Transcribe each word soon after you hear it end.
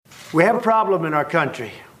We have a problem in our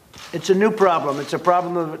country. It's a new problem. It's a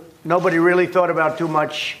problem that nobody really thought about too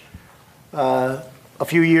much a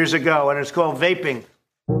few years ago, and it's called vaping.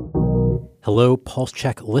 Hello, Pulse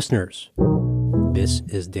Check listeners. This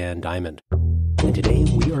is Dan Diamond, and today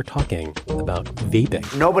we are talking about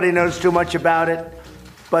vaping. Nobody knows too much about it,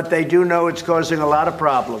 but they do know it's causing a lot of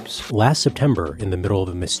problems. Last September, in the middle of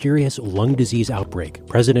a mysterious lung disease outbreak,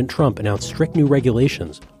 President Trump announced strict new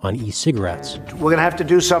regulations on e-cigarettes. We're going to have to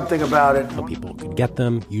do something about it. How people could get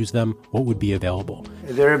them, use them, what would be available.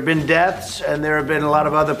 There have been deaths, and there have been a lot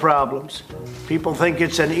of other problems. People think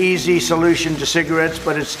it's an easy solution to cigarettes,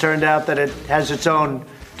 but it's turned out that it has its own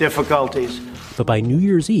difficulties. But by New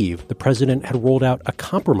Year's Eve, the president had rolled out a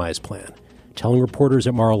compromise plan, telling reporters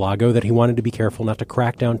at Mar-a-Lago that he wanted to be careful not to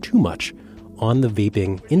crack down too much on the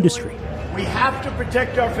vaping industry. We have to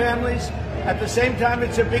protect our families. At the same time,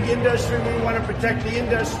 it's a big industry. We want to protect the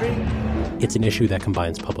industry. It's an issue that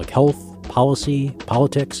combines public health, policy,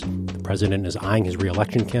 politics. The president is eyeing his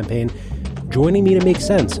re-election campaign. Joining me to make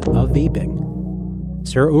sense of vaping,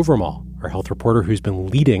 Sarah Overmall, our health reporter who's been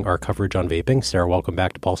leading our coverage on vaping. Sarah, welcome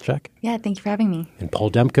back to Pulse Check. Yeah, thank you for having me. And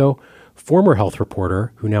Paul Demko, former health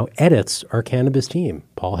reporter who now edits our cannabis team.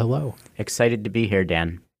 Paul, hello. Excited to be here,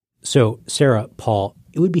 Dan. So, Sarah, Paul,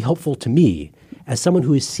 it would be helpful to me, as someone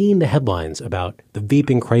who has seen the headlines about the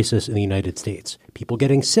vaping crisis in the United States, people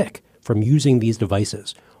getting sick from using these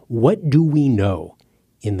devices. What do we know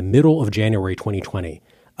in the middle of January 2020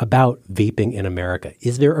 about vaping in America?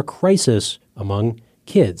 Is there a crisis among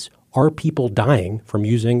kids? Are people dying from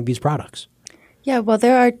using these products? Yeah, well,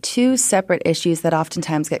 there are two separate issues that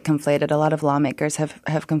oftentimes get conflated. A lot of lawmakers have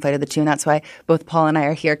conflated the two, and that's why both Paul and I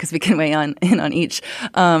are here, because we can weigh in on each.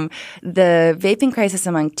 The vaping crisis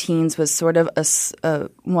among teens was sort of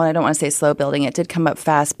well, I don't want to say slow building. It did come up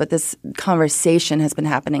fast, but this conversation has been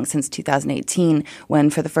happening since 2018, when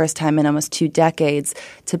for the first time in almost 2 decades,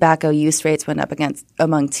 tobacco use rates went up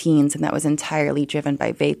among teens, and that was entirely driven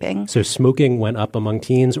by vaping. So smoking went up among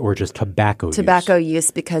teens, or just tobacco use? Tobacco use,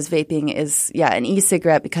 because vaping is, an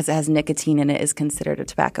e-cigarette, because it has nicotine in it, is considered a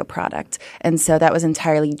tobacco product. And so that was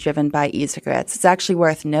entirely driven by e-cigarettes. It's actually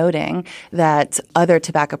worth noting that other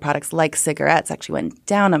tobacco products like cigarettes actually went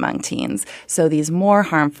down among teens. So these more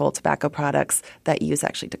harmful tobacco products, that use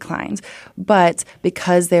actually declined. But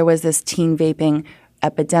because there was this teen vaping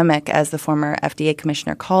epidemic, as the former FDA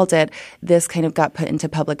commissioner called it, this kind of got put into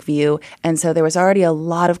public view. And so there was already a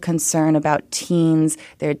lot of concern about teens,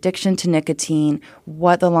 their addiction to nicotine,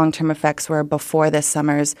 what the long-term effects were before this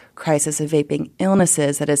summer's crisis of vaping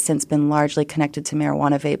illnesses that has since been largely connected to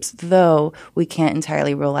marijuana vapes, though we can't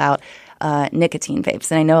entirely rule out nicotine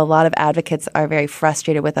vapes. And I know a lot of advocates are very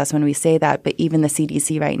frustrated with us when we say that, but even the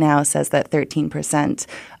CDC right now says that 13%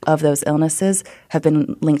 of those illnesses have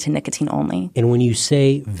been linked to nicotine only. And when you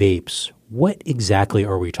say vapes, what exactly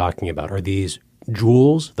are we talking about? Are these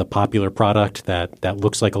Juuls, the popular product that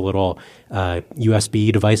looks like a little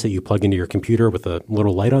USB device that you plug into your computer with a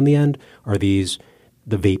little light on the end? Are these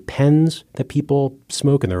the vape pens that people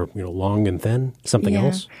smoke, and they're long and thin? Something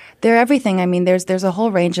else? They're everything. I mean, there's a whole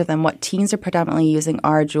range of them. What teens are predominantly using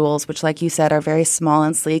are Juuls, which, like you said, are very small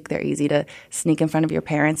and sleek. They're easy to sneak in front of your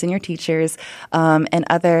parents and your teachers, and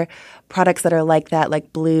other products that are like that,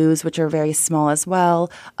 like Blues, which are very small as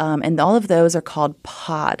well. And all of those are called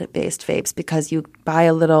pod-based vapes, because you buy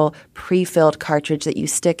a little pre-filled cartridge that you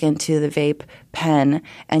stick into the vape pen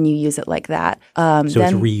and you use it like that. So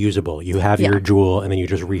it's reusable. You have your Juul, and then you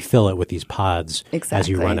just refill it with these pods as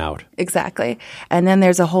you run out. Exactly. And then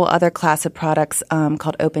there's a whole other class of products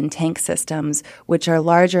called open tank systems, which are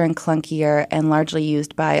larger and clunkier and largely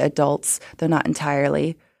used by adults, though not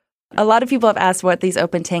entirely. A lot of people have asked what these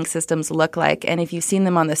open tank systems look like, and if you've seen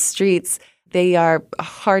them on the streets, they are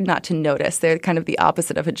hard not to notice. They're kind of the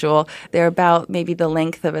opposite of a Juul. They're about maybe the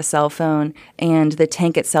length of a cell phone, and the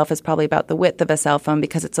tank itself is probably about the width of a cell phone,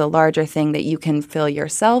 because it's a larger thing that you can fill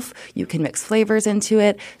yourself. You can mix flavors into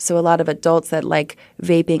it. So a lot of adults that like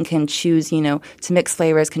vaping can choose, to mix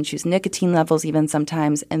flavors, can choose nicotine levels even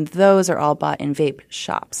sometimes, and those are all bought in vape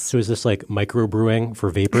shops. So is this like microbrewing for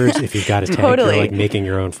vapors? If you've got a tank, Totally. You're like making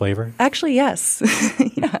your own flavor? Actually, yes.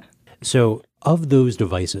 Yeah. So of those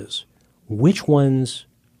devices, which ones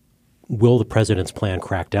will the president's plan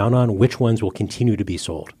crack down on? Which ones will continue to be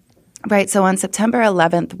sold? Right. So on September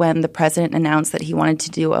 11th, when the president announced that he wanted to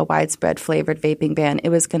do a widespread flavored vaping ban, it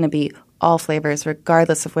was going to be all flavors,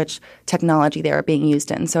 regardless of which technology they were being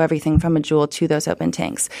used in. So everything from a Juul to those open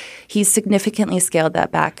tanks. He's significantly scaled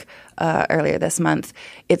that back earlier this month.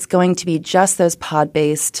 It's going to be just those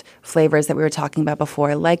pod-based flavors that we were talking about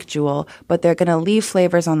before, like Juul, but they're going to leave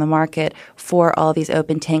flavors on the market for all these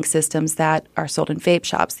open tank systems that are sold in vape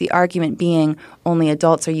shops. The argument being only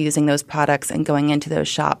adults are using those products and going into those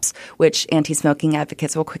shops, which anti-smoking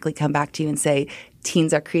advocates will quickly come back to you and say,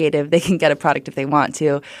 teens are creative. They can get a product if they want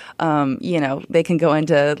to. They can go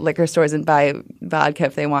into liquor stores and buy vodka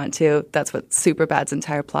if they want to. That's what Superbad's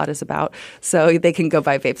entire plot is about. So they can go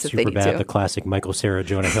buy vapes if they need to. Superbad, the classic Michael Cera,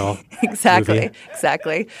 Jonah Hill Exactly. movie.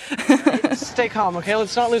 Exactly. Stay calm, okay?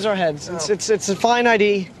 Let's not lose our heads. It's a fine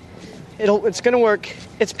ID. It's going to work.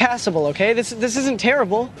 It's passable, okay? This isn't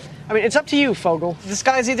terrible. I mean, it's up to you, Fogel. This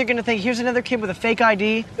guy's either going to think, here's another kid with a fake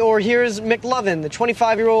ID, or here's McLovin, the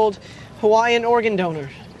 25-year-old Hawaiian organ donor.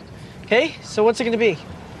 Okay? So what's it going to be?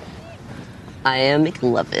 I am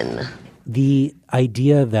McLovin. The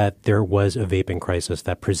idea that there was a vaping crisis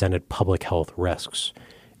that presented public health risks,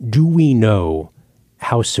 do we know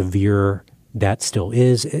how severe that still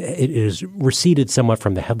is? It is receded somewhat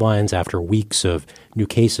from the headlines after weeks of new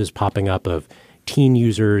cases popping up of teen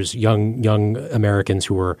users, young Americans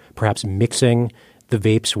who were perhaps mixing the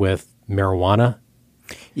vapes with marijuana.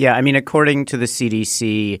 Yeah, I mean, according to the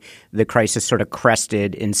CDC, the crisis sort of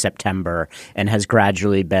crested in September and has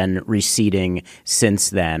gradually been receding since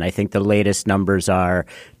then. I think the latest numbers are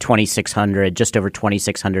 2,600, just over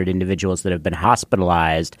 2,600 individuals that have been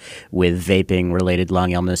hospitalized with vaping-related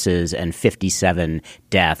lung illnesses and 57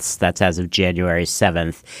 deaths. That's as of January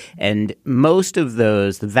 7th. And most of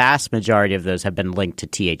those, the vast majority of those have been linked to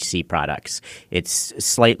THC products. It's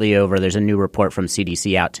slightly over. There's a new report from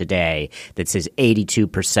CDC out today that says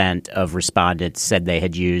 82% of respondents said they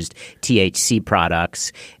had used THC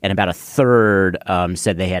products, and about a third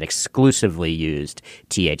said they had exclusively used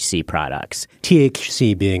THC products.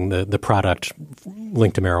 THC being the product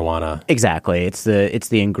linked to marijuana. Exactly. It's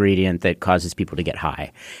the ingredient that causes people to get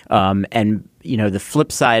high. And the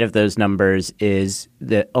flip side of those numbers is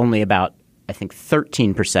that only about, I think,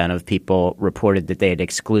 13% of people reported that they had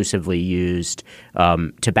exclusively used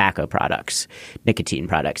tobacco products, nicotine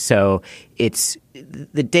products. So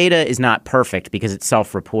the data is not perfect because it's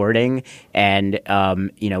self-reporting, and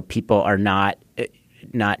people are not.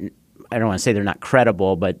 I don't want to say they're not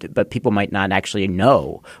credible, but people might not actually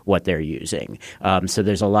know what they're using. So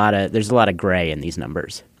there's a lot of gray in these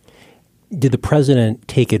numbers. Did the president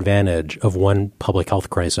take advantage of one public health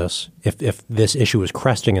crisis? If this issue was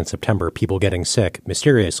cresting in September, people getting sick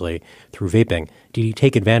mysteriously through vaping, did he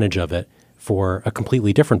take advantage of it for a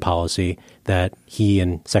completely different policy that he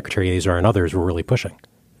and Secretary Azar and others were really pushing?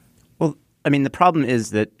 Well, I mean, the problem is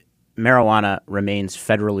that marijuana remains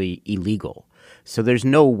federally illegal. So there's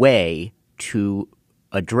no way to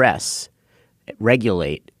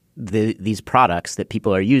regulate these products that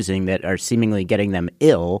people are using that are seemingly getting them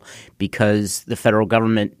ill because the federal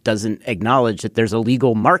government doesn't acknowledge that there's a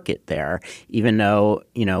legal market there, even though,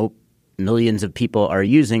 millions of people are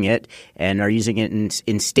using it and are using it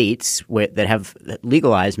in states that have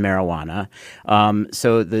legalized marijuana.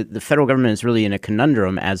 So the federal government is really in a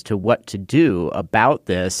conundrum as to what to do about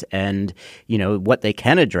this. And, what they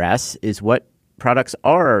can address is what products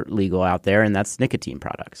are legal out there, and that's nicotine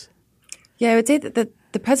products. Yeah, I would say that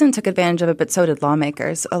the president took advantage of it, but so did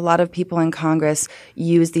lawmakers. A lot of people in Congress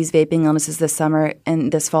used these vaping illnesses this summer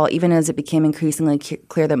and this fall, even as it became increasingly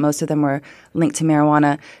clear that most of them were linked to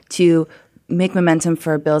marijuana, to make momentum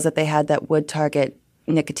for bills that they had that would target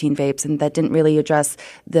nicotine vapes and that didn't really address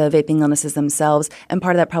the vaping illnesses themselves. And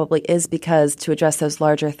part of that probably is because to address those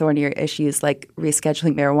larger, thornier issues like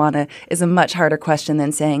rescheduling marijuana is a much harder question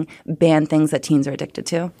than saying ban things that teens are addicted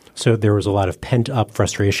to. So there was a lot of pent-up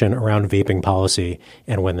frustration around vaping policy.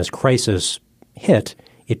 And when this crisis hit,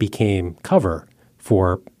 it became cover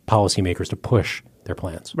for policymakers to push their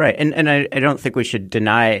plans. Right. And I don't think we should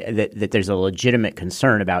deny that there's a legitimate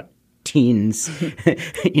concern about teens,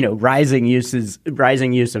 rising use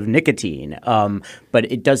of nicotine,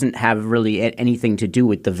 but it doesn't have really anything to do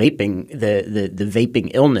with the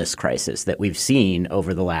vaping illness crisis that we've seen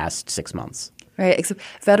over the last 6 months. Right. Except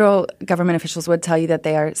federal government officials would tell you that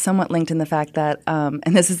they are somewhat linked in the fact that,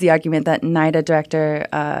 and this is the argument that NIDA director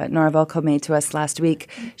Nora Volkow made to us last week.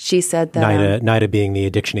 She said that NIDA being the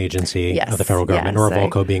addiction agency of the federal government, Nora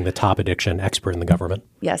Volkow being the top addiction expert in the government.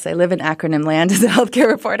 Yes, I live in acronym land as a healthcare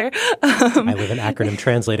reporter. I live in acronym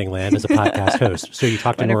translating land as a podcast host. So you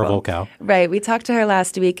talked to Nora Volkow. Right. We talked to her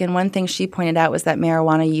last week, and one thing she pointed out was that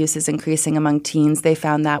marijuana use is increasing among teens. They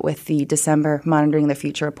found that with the December Monitoring the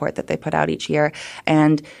Future report that they put out each year. September.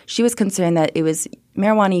 And she was concerned that it was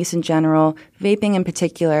marijuana use in general, vaping in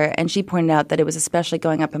particular, and she pointed out that it was especially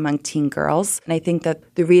going up among teen girls. And I think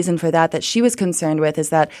that the reason for that she was concerned with is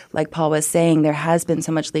that, like Paul was saying, there has been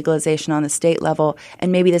so much legalization on the state level,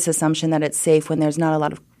 and maybe this assumption that it's safe when there's not a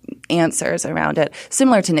lot of answers around it,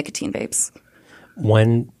 similar to nicotine vapes.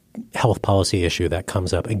 One health policy issue that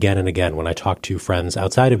comes up again and again when I talk to friends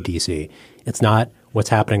outside of D.C., it's not what's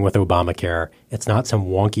happening with Obamacare. It's not some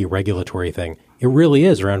wonky regulatory thing. It really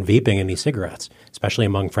is around vaping and e-cigarettes, especially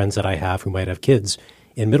among friends that I have who might have kids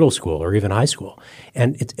in middle school or even high school.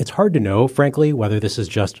 And it's hard to know, frankly, whether this is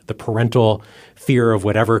just the parental fear of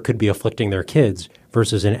whatever could be afflicting their kids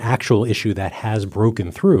versus an actual issue that has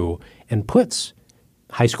broken through and puts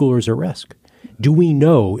high schoolers at risk. Do we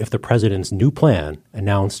know if the president's new plan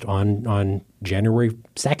announced on January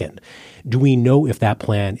 2nd, do we know if that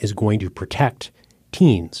plan is going to protect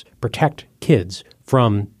teens, protect kids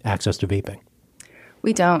from access to vaping?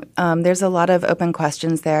 We don't. There's a lot of open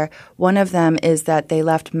questions there. One of them is that they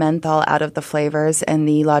left menthol out of the flavors, and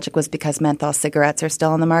the logic was because menthol cigarettes are still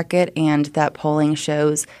on the market, and that polling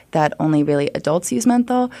shows that only really adults use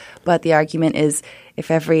menthol. But the argument is if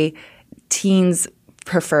every teen's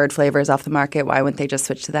preferred flavors off the market, why wouldn't they just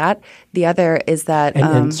switch to that? The other is that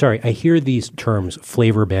and sorry, I hear these terms,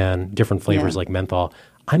 flavor ban, different flavors like menthol.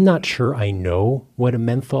 I'm not sure I know what a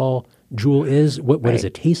menthol jewel is. What does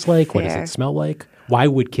it taste like? Fair. What does it smell like? Why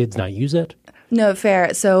would kids not use it? No,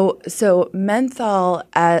 fair. So menthol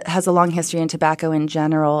has a long history in tobacco in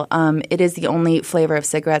general. It is the only flavor of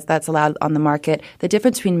cigarettes that's allowed on the market. The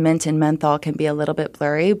difference between mint and menthol can be a little bit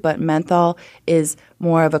blurry, but menthol is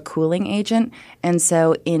more of a cooling agent. And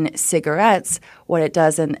so in cigarettes, what it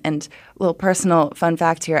does, and a little personal fun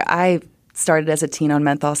fact here, I started as a teen on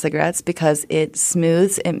menthol cigarettes because it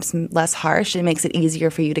smooths, it's less harsh. It makes it easier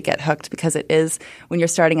for you to get hooked because it is, when you're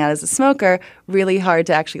starting out as a smoker, really hard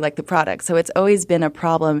to actually like the product. So it's always been a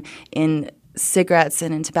problem in cigarettes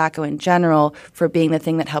and in tobacco in general for being the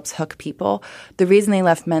thing that helps hook people. The reason they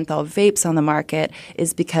left menthol vapes on the market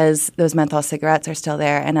is because those menthol cigarettes are still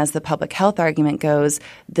there. And as the public health argument goes,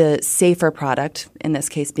 the safer product, in this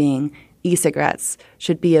case being e-cigarettes,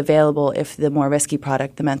 should be available if the more risky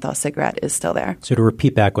product, the menthol cigarette, is still there. So to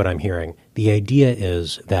repeat back what I'm hearing, the idea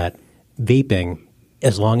is that vaping,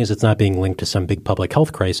 as long as it's not being linked to some big public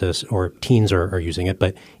health crisis or teens are using it,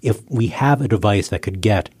 but if we have a device that could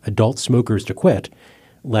get adult smokers to quit,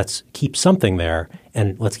 let's keep something there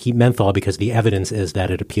and let's keep menthol because the evidence is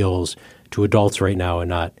that it appeals to adults right now and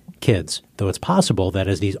not kids. Though it's possible that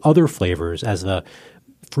as these other flavors, as the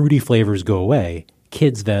fruity flavors go away,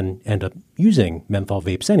 kids then end up using menthol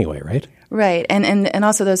vapes anyway, right? Right. And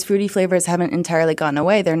also those fruity flavors haven't entirely gone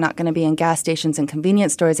away. They're not going to be in gas stations and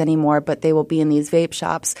convenience stores anymore, but they will be in these vape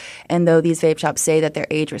shops. And though these vape shops say that they're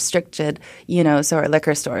age restricted, so are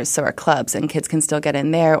liquor stores, so are clubs, and kids can still get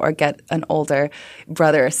in there or get an older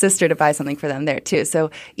brother or sister to buy something for them there too. So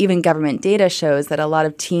even government data shows that a lot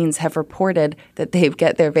of teens have reported that they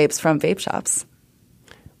get their vapes from vape shops.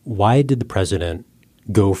 Why did the president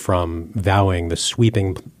go from vowing the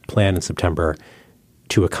sweeping plan in September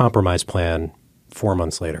to a compromise plan 4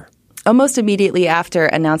 months later? Almost immediately after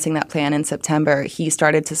announcing that plan in September, he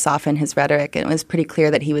started to soften his rhetoric, and it was pretty clear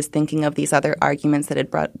that he was thinking of these other arguments that had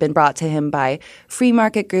been brought to him by free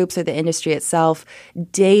market groups or the industry itself.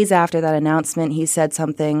 Days after that announcement, he said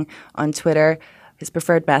something on Twitter, his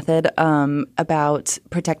preferred method, about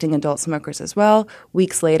protecting adult smokers as well.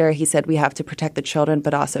 Weeks later, he said we have to protect the children,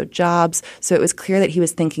 but also jobs. So it was clear that he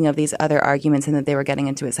was thinking of these other arguments and that they were getting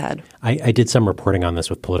into his head. I did some reporting on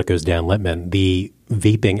this with Politico's Dan Littman, the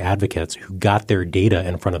vaping advocates who got their data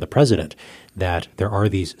in front of the president, that there are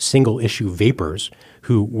these single-issue vapors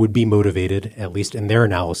who would be motivated, at least in their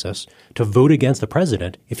analysis, to vote against the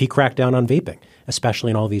president if he cracked down on vaping,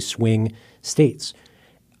 especially in all these swing states.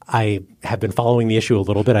 I have been following the issue a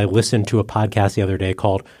little bit. I listened to a podcast the other day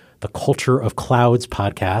called The Culture of Clouds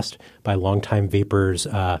podcast by longtime vapors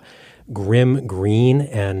Grim Green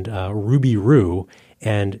and Ruby Roo,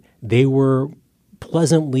 and they were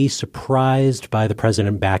pleasantly surprised by the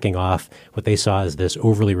president backing off what they saw as this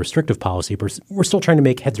overly restrictive policy. But we're still trying to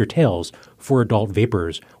make heads or tails for adult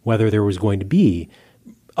vapors, whether there was going to be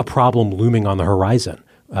a problem looming on the horizon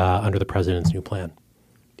under the president's new plan.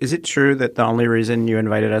 Is it true that the only reason you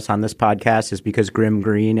invited us on this podcast is because Grim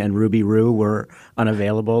Green and Ruby Roo were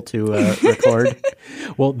unavailable to record?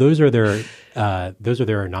 Well, those are their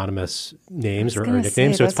anonymous names or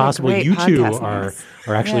nicknames, so it's possible you two are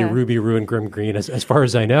actually Ruby Roo and Grim Green, as far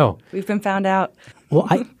as I know. We've been found out. Well,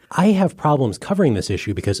 I have problems covering this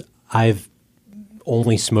issue because I've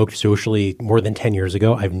only smoked socially more than 10 years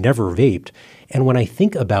ago. I've never vaped. And when I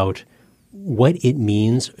think about what it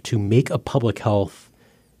means to make a public health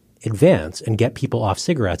advance and get people off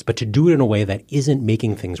cigarettes, but to do it in a way that isn't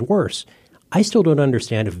making things worse. I still don't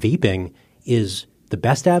understand if vaping is the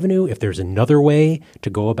best avenue, if there's another way to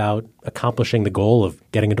go about accomplishing the goal of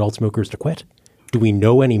getting adult smokers to quit. Do we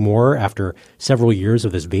know any more after several years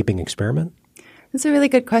of this vaping experiment? That's a really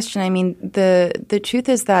good question. I mean, the truth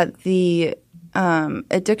is that the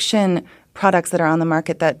addiction products that are on the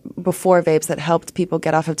market that before vapes that helped people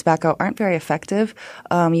get off of tobacco aren't very effective.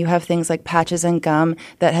 You have things like patches and gum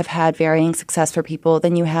that have had varying success for people.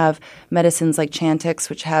 Then you have medicines like Chantix,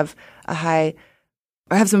 which have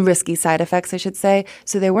some risky side effects, I should say.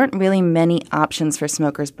 So there weren't really many options for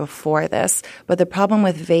smokers before this. But the problem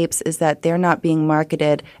with vapes is that they're not being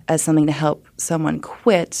marketed as something to help someone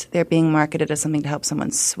quit. They're being marketed as something to help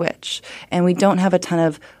someone switch. And we don't have a ton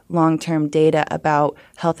of long-term data about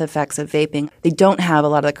health effects of vaping. They don't have a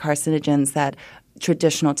lot of the carcinogens that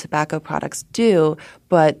traditional tobacco products do,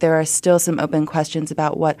 but there are still some open questions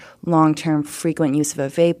about what long-term frequent use of a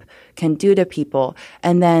vape can do to people.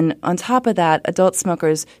 And then on top of that, adult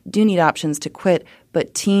smokers do need options to quit,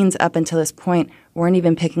 but teens up until this point weren't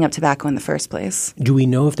even picking up tobacco in the first place. Do we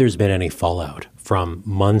know if there's been any fallout from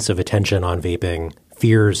months of attention on vaping,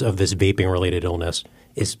 fears of this vaping-related illness?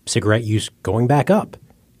 Is cigarette use going back up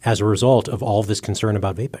as a result of all of this concern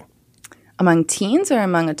about vaping? Among teens or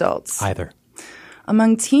among adults? Either.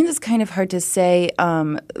 Among teens, it's kind of hard to say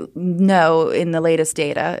no in the latest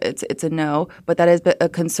data. It's a no, but that is a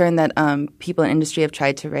concern that people in industry have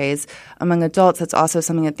tried to raise. Among adults, that's also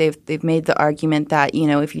something that they've made the argument that, you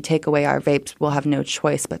know, if you take away our vapes, we'll have no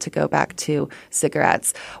choice but to go back to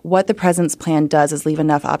cigarettes. What the president's plan does is leave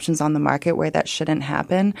enough options on the market where that shouldn't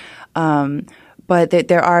happen. But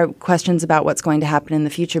there are questions about what's going to happen in the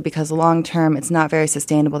future because long term, it's not very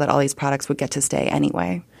sustainable that all these products would get to stay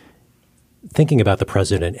anyway. Thinking about the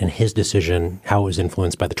president and his decision, how it was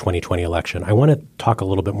influenced by the 2020 election, I want to talk a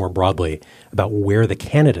little bit more broadly about where the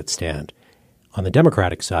candidates stand on the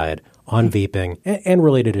Democratic side on vaping and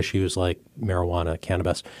related issues like marijuana,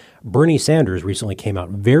 cannabis. Bernie Sanders recently came out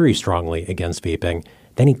very strongly against vaping.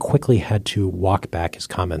 Then he quickly had to walk back his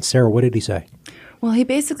comments. Sarah, what did he say? Well, he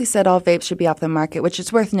basically said all vapes should be off the market, which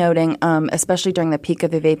is worth noting, especially during the peak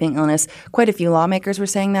of the vaping illness. Quite a few lawmakers were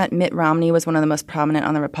saying that. Mitt Romney was one of the most prominent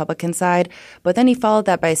on the Republican side. But then he followed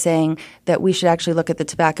that by saying that we should actually look at the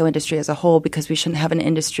tobacco industry as a whole because we shouldn't have an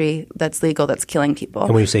industry that's legal that's killing people.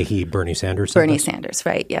 And when you say he, Bernie Sanders? Bernie Sanders,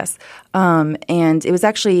 right, yes. And it was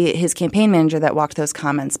actually his campaign manager that walked those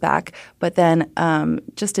comments back. But then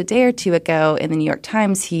just a day or two ago in the New York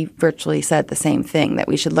Times, he virtually said the same thing, that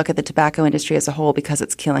we should look at the tobacco industry as a whole because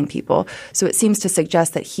it's killing people. So it seems to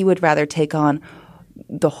suggest that he would rather take on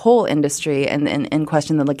the whole industry and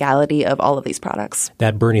question the legality of all of these products.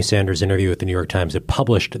 That Bernie Sanders interview with the New York Times, it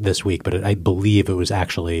published this week, but I believe it was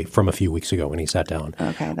actually from a few weeks ago when he sat down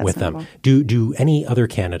with them. Do any other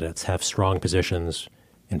candidates have strong positions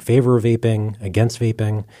in favor of vaping, against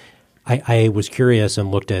vaping? I was curious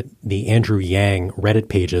and looked at the Andrew Yang Reddit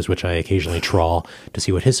pages, which I occasionally trawl to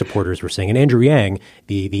see what his supporters were saying. And Andrew Yang,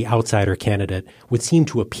 the outsider candidate, would seem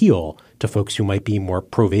to appeal to folks who might be more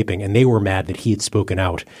pro-vaping, and they were mad that he had spoken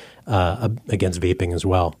out against vaping as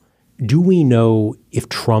well. Do we know if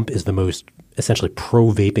Trump is the most essentially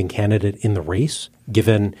pro-vaping candidate in the race,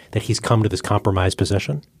 given that he's come to this compromised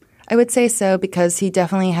position? I would say so because he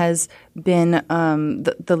definitely has been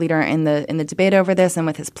the leader in the debate over this and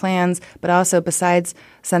with his plans. But also, besides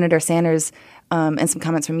Senator Sanders and some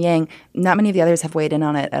comments from Yang, not many of the others have weighed in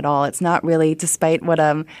on it at all. It's not really, despite what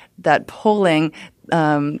that polling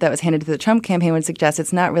that was handed to the Trump campaign would suggest,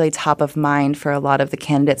 it's not really top of mind for a lot of the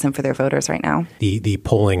candidates and for their voters right now. The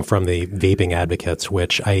polling from the vaping advocates,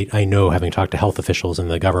 which I know, having talked to health officials in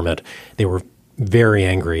the government, they were very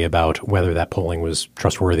angry about whether that polling was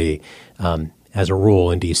trustworthy. As a rule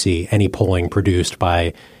in D.C., any polling produced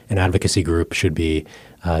by an advocacy group should be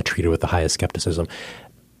treated with the highest skepticism.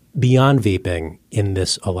 Beyond vaping in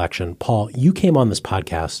this election, Paul, you came on this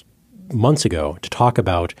podcast months ago to talk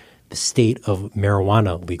about the state of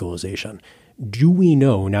marijuana legalization. Do we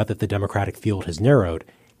know, now that the Democratic field has narrowed,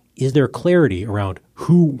 is there clarity around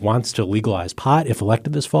who wants to legalize pot if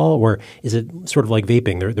elected this fall, or is it sort of like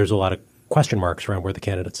vaping? There's a lot of question marks around where the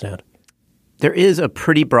candidates stand. There is a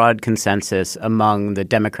pretty broad consensus among the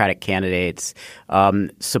Democratic candidates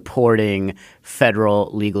supporting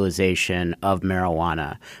federal legalization of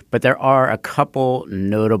marijuana. But there are a couple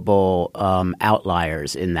notable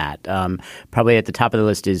outliers in that. Probably at the top of the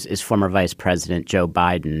list is former Vice President Joe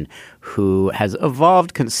Biden, who has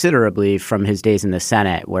evolved considerably from his days in the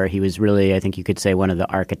Senate, where he was really, I think you could say, one of the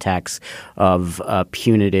architects of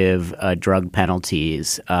punitive drug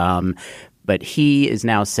penalties. But he is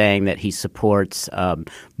now saying that he supports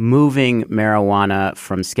moving marijuana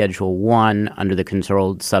from Schedule 1 under the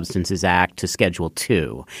Controlled Substances Act to Schedule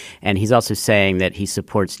 2. And he's also saying that he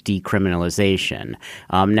supports decriminalization.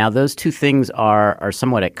 Now, those two things are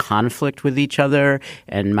somewhat at conflict with each other.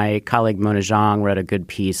 And my colleague Mona Zhang wrote a good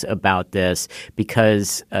piece about this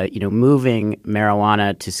because, moving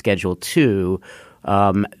marijuana to Schedule 2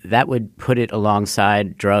 that would put it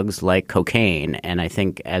alongside drugs like cocaine. And I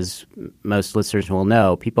think, as most listeners will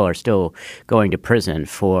know, people are still going to prison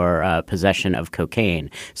for possession of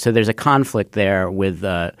cocaine. So there's a conflict there with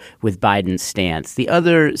Biden's stance. The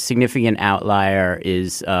other significant outlier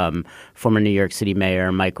is former New York City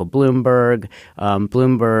Mayor Michael Bloomberg.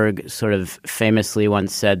 Bloomberg sort of famously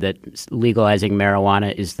once said that legalizing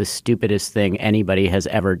marijuana is the stupidest thing anybody has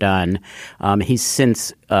ever done. He's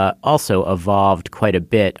since also evolved quite a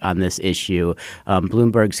bit on this issue.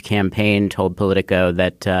 Bloomberg's campaign told Politico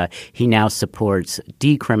that he now supports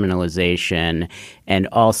decriminalization and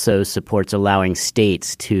also supports allowing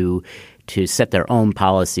states to set their own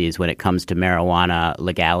policies when it comes to marijuana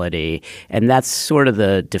legality. And that's sort of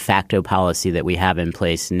the de facto policy that we have in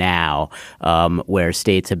place now, where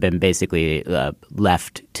states have been basically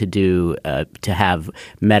left to have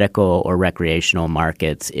medical or recreational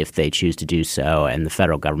markets if they choose to do so, and the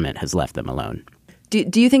federal government has left them alone.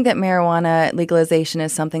 Do you think that marijuana legalization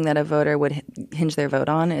is something that a voter would hinge their vote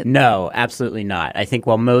on? No, absolutely not. I think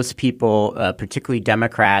while most people, particularly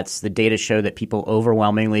Democrats, the data show that people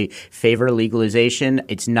overwhelmingly favor legalization,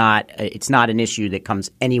 it's not an issue that comes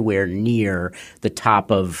anywhere near the top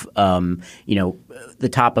of the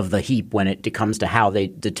top of the heap when it comes to how they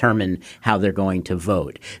determine how they're going to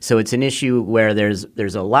vote. So it's an issue where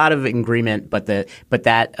there's a lot of agreement, but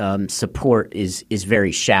that support is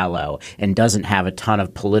very shallow and doesn't have a ton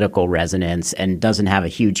of political resonance and doesn't have a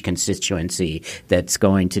huge constituency that's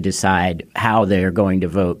going to decide how they're going to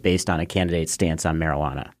vote based on a candidate's stance on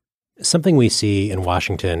marijuana. Something we see in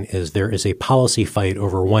Washington is there is a policy fight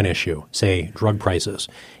over one issue, say drug prices,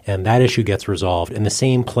 and that issue gets resolved, and the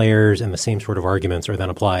same players and the same sort of arguments are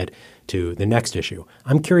then applied to the next issue.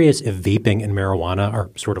 I'm curious if vaping and marijuana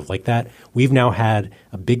are sort of like that. We've now had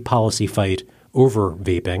a big policy fight over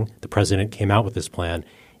vaping. The president came out with this plan.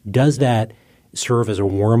 Does that serve as a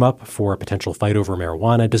warm-up for a potential fight over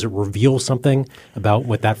marijuana? Does it reveal something about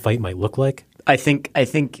what that fight might look like? I think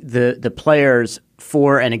the players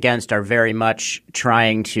for and against are very much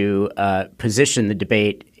trying to position the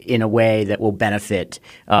debate in a way that will benefit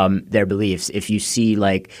their beliefs. If you see,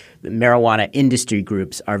 like, the marijuana industry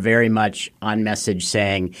groups are very much on message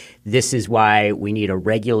saying this is why we need a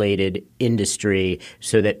regulated industry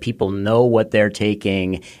so that people know what they're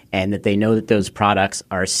taking and that they know that those products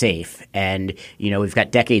are safe. And, we've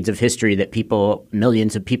got decades of history that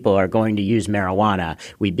millions of people are going to use marijuana.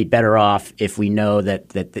 We'd be better off if we know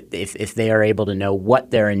that if they are able to know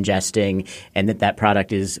what they're ingesting and that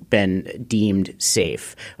product has been deemed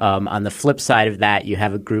safe. On the flip side of that, you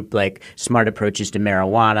have a group like Smart Approaches to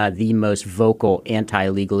Marijuana, the most vocal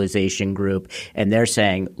anti-legalization group, and they're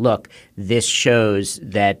saying, look, this shows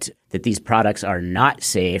that these products are not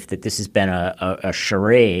safe, that this has been a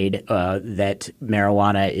charade, that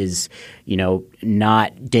marijuana is,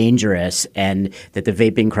 not dangerous, and that the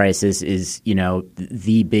vaping crisis is,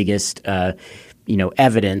 the biggest,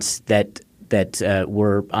 evidence that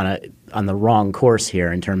we're on the wrong course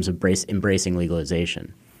here in terms of embracing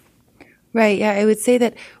legalization. Right. Yeah, I would say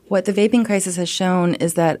that what the vaping crisis has shown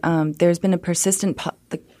is that there's been a persistent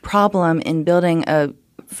problem in building a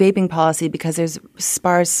vaping policy because there's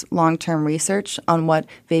sparse long-term research on what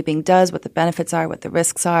vaping does, what the benefits are, what the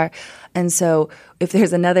risks are. And so if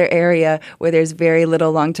there's another area where there's very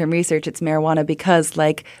little long-term research, it's marijuana because,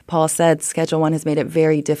 like Paul said, Schedule 1 has made it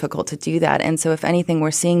very difficult to do that. And so if anything,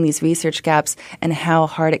 we're seeing these research gaps and how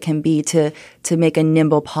hard it can be to make a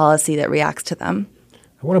nimble policy that reacts to them.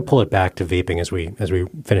 I want to pull it back to vaping as we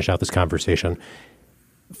finish out this conversation.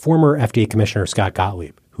 Former FDA Commissioner Scott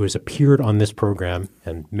Gottlieb, who has appeared on this program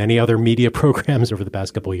and many other media programs over the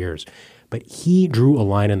past couple of years, but he drew a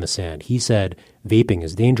line in the sand. He said, vaping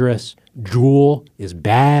is dangerous, Juul is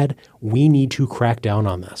bad, we need to crack down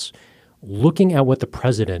on this. Looking at what the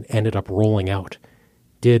president ended up rolling out,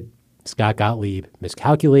 did Scott Gottlieb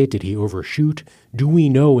miscalculate? Did he overshoot? Do we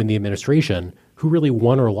know in the administration who really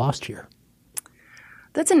won or lost here?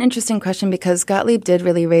 That's an interesting question because Gottlieb did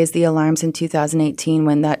really raise the alarms in 2018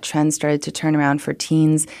 when that trend started to turn around for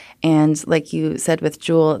teens. And like you said with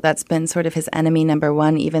Juul, that's been sort of his enemy number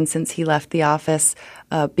one even since he left the office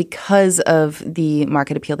because of the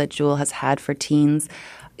market appeal that Juul has had for teens.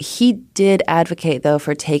 He did advocate, though,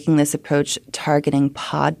 for taking this approach targeting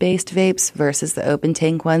pod-based vapes versus the open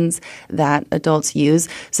tank ones that adults use.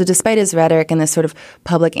 So despite his rhetoric and this sort of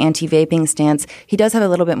public anti-vaping stance, he does have a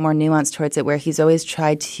little bit more nuance towards it where he's always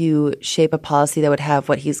tried to shape a policy that would have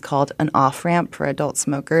what he's called an off-ramp for adult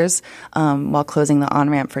smokers while closing the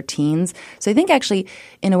on-ramp for teens. So I think actually,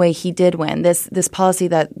 in a way, he did win. This policy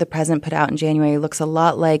that the president put out in January looks a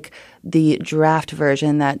lot like the draft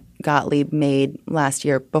version that Gottlieb made last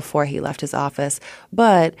year before he left his office.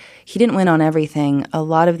 But he didn't win on everything. A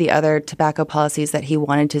lot of the other tobacco policies that he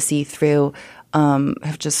wanted to see through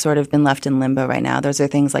have just sort of been left in limbo right now. Those are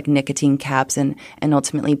things like nicotine caps and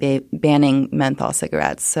ultimately banning menthol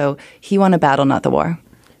cigarettes. So he won a battle, not the war.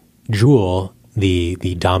 Juul, the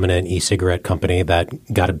dominant e-cigarette company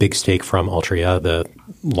that got a big stake from Altria, the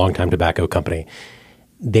longtime tobacco company,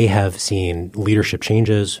 they have seen leadership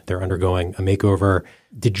changes. They're undergoing a makeover.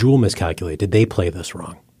 Did Juul miscalculate? Did they play this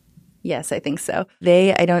wrong? Yes, I think so.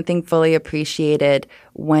 They, I don't think, fully appreciated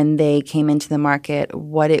when they came into the market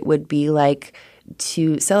what it would be like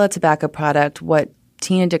to sell a tobacco product, what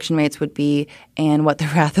teen addiction rates would be, and what the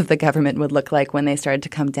wrath of the government would look like when they started to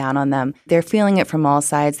come down on them. They're feeling it from all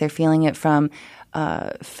sides. They're feeling it from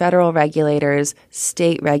federal regulators,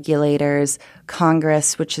 state regulators,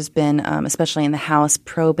 Congress, which has been, especially in the House,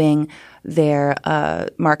 probing their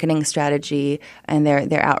marketing strategy and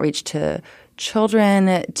their outreach to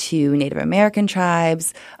children, to Native American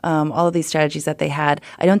tribes, all of these strategies that they had.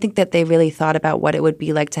 I don't think that they really thought about what it would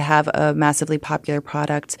be like to have a massively popular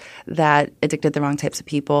product that addicted the wrong types of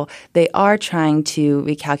people. They are trying to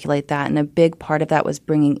recalculate that, and a big part of that was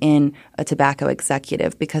bringing in a tobacco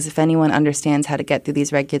executive, because if anyone understands how to get through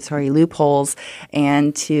these regulatory loopholes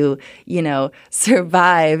and to,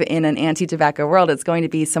 survive in an anti-tobacco world, it's going to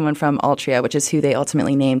be someone from Altria, which is who they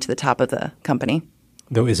ultimately named to the top of the company.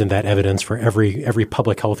 Though isn't that evidence for every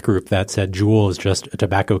public health group that said Juul is just a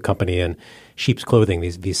tobacco company in sheep's clothing?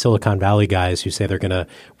 These Silicon Valley guys who say they're going to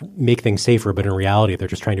make things safer, but in reality they're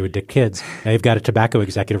just trying to addict kids. Now you've got a tobacco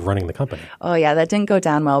executive running the company. Oh yeah, that didn't go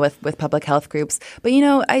down well with public health groups. But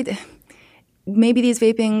maybe these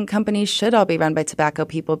vaping companies should all be run by tobacco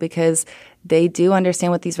people because they do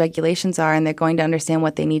understand what these regulations are, and they're going to understand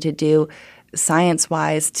what they need to do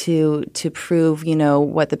science-wise to prove,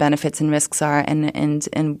 what the benefits and risks are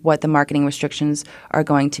and what the marketing restrictions are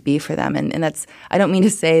going to be for them. And that's, I don't mean to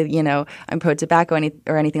say, I'm pro-tobacco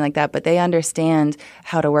or anything like that, but they understand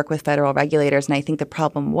how to work with federal regulators. And I think the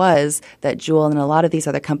problem was that Juul and a lot of these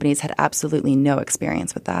other companies had absolutely no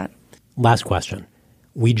experience with that. Last question.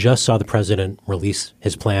 We just saw the president release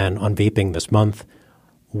his plan on vaping this month.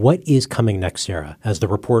 What is coming next, Sarah, as the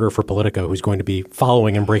reporter for Politico who's going to be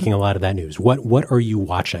following and breaking a lot of that news? What are you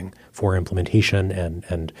watching for implementation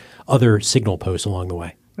and other signal posts along the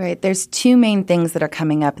way? Right. There's two main things that are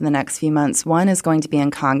coming up in the next few months. One is going to be in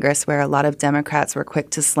Congress, where a lot of Democrats were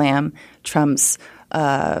quick to slam Trump's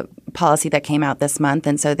policy that came out this month.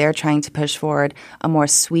 And so they're trying to push forward a more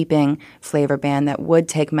sweeping flavor ban that would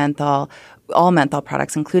take all menthol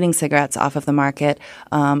products, including cigarettes, off of the market,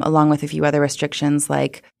 along with a few other restrictions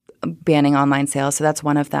like banning online sales. So that's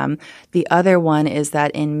one of them. The other one is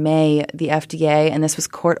that in May, the FDA, and this was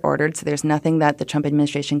court ordered, so there's nothing that the Trump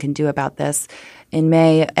administration can do about this. In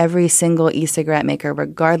May, every single e-cigarette maker,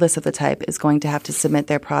 regardless of the type, is going to have to submit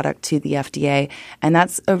their product to the FDA. And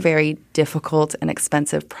that's a very difficult and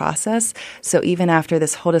expensive process. So even after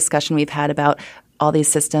this whole discussion we've had about all these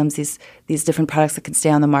systems, these different products that can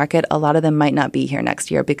stay on the market, a lot of them might not be here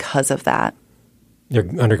next year because of that. They're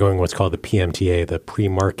undergoing what's called the PMTA, the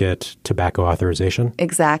Pre-Market Tobacco Authorization.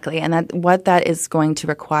 Exactly. And what that is going to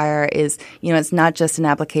require is, it's not just an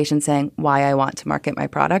application saying why I want to market my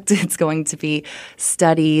product. It's going to be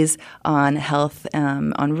studies on health,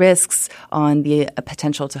 on risks, on the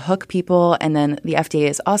potential to hook people. And then the FDA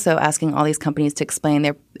is also asking all these companies to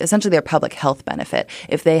explain essentially their public health benefit.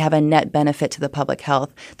 If they have a net benefit to the public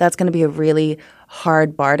health, that's going to be a really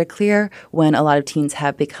hard bar to clear when a lot of teens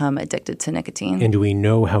have become addicted to nicotine. And do we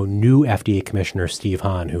know how new FDA Commissioner Steve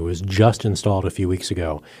Hahn, who was just installed a few weeks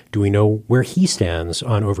ago, do we know where he stands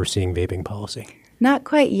on overseeing vaping policy? Not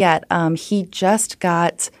quite yet. He just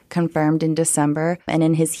got confirmed in December. And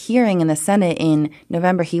in his hearing in the Senate in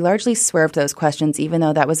November, he largely swerved those questions, even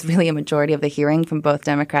though that was really a majority of the hearing from both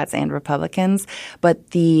Democrats and Republicans.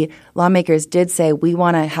 But the lawmakers did say, we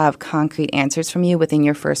want to have concrete answers from you within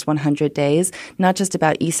your first 100 days, not just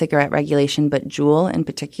about e-cigarette regulation, but Juul in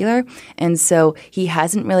particular. And so he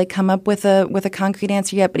hasn't really come up with a concrete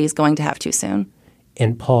answer yet, but he's going to have to soon.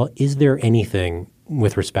 And Paul, is there anything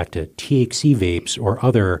with respect to THC vapes or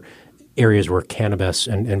other areas where cannabis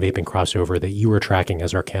and vaping crossover that you were tracking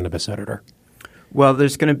as our cannabis editor? Well,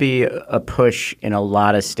 there's going to be a push in a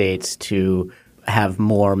lot of states to have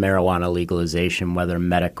more marijuana legalization, whether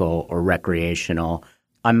medical or recreational.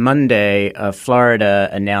 On Monday, Florida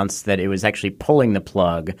announced that it was actually pulling the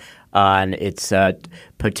plug on its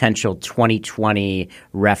potential 2020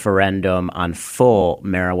 referendum on full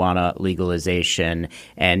marijuana legalization,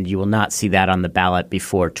 and you will not see that on the ballot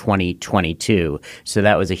before 2022. So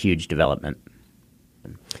that was a huge development.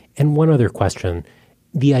 And one other question,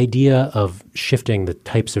 the idea of shifting the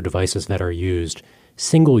types of devices that are used,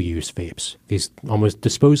 single-use vapes, these almost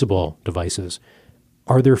disposable devices,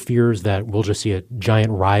 are there fears that we'll just see a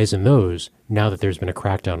giant rise in those now that there's been a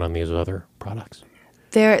crackdown on these other products?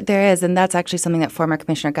 There is, and that's actually something that former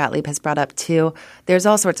Commissioner Gottlieb has brought up too. There's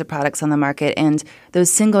all sorts of products on the market, and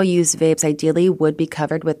those single-use vapes ideally would be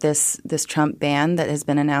covered with this Trump ban that has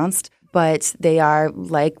been announced. But they are,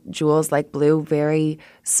 like Juuls, like Blue, very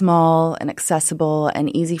small and accessible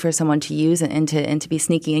and easy for someone to use and to be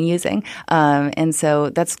sneaky in using. And so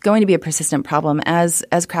that's going to be a persistent problem. As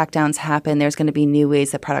crackdowns happen, there's going to be new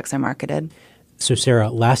ways that products are marketed. So, Sarah,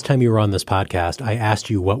 last time you were on this podcast, I asked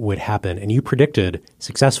you what would happen, and you predicted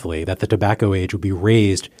successfully that the tobacco age would be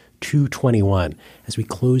raised to 21. As we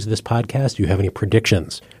close this podcast, do you have any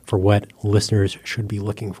predictions for what listeners should be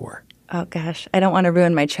looking for? Oh, gosh, I don't want to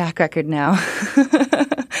ruin my track record now.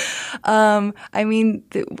 I mean,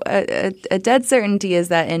 a dead certainty is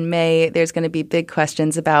that in May, there's going to be big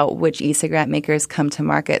questions about which e-cigarette makers come to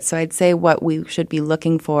market. So I'd say what we should be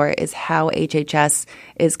looking for is how HHS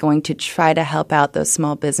is going to try to help out those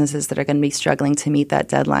small businesses that are going to be struggling to meet that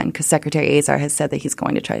deadline, because Secretary Azar has said that he's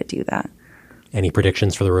going to try to do that. Any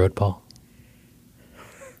predictions for the road, Paul?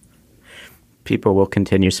 People will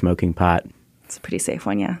continue smoking pot. It's a pretty safe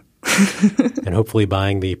one, yeah. And hopefully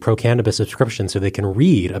buying the pro-cannabis subscription so they can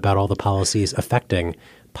read about all the policies affecting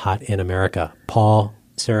pot in America. Paul,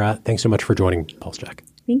 Sarah, thanks so much for joining Pulse Check.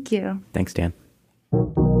 Thank you. Thanks, Dan.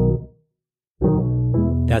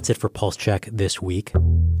 That's it for Pulse Check this week.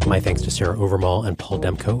 My thanks to Sarah Overmall and Paul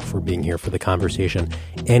Demko for being here for the conversation.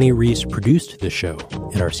 Annie Reese produced this show,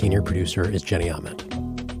 and our senior producer is Jenny Ament.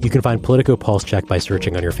 You can find Politico Pulse Check by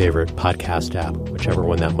searching on your favorite podcast app, whichever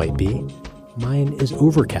one that might be. Mine is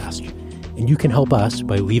Overcast, and you can help us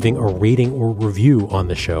by leaving a rating or review on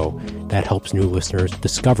the show. That helps new listeners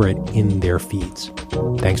discover it in their feeds.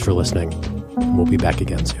 Thanks for listening, and we'll be back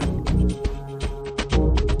again soon.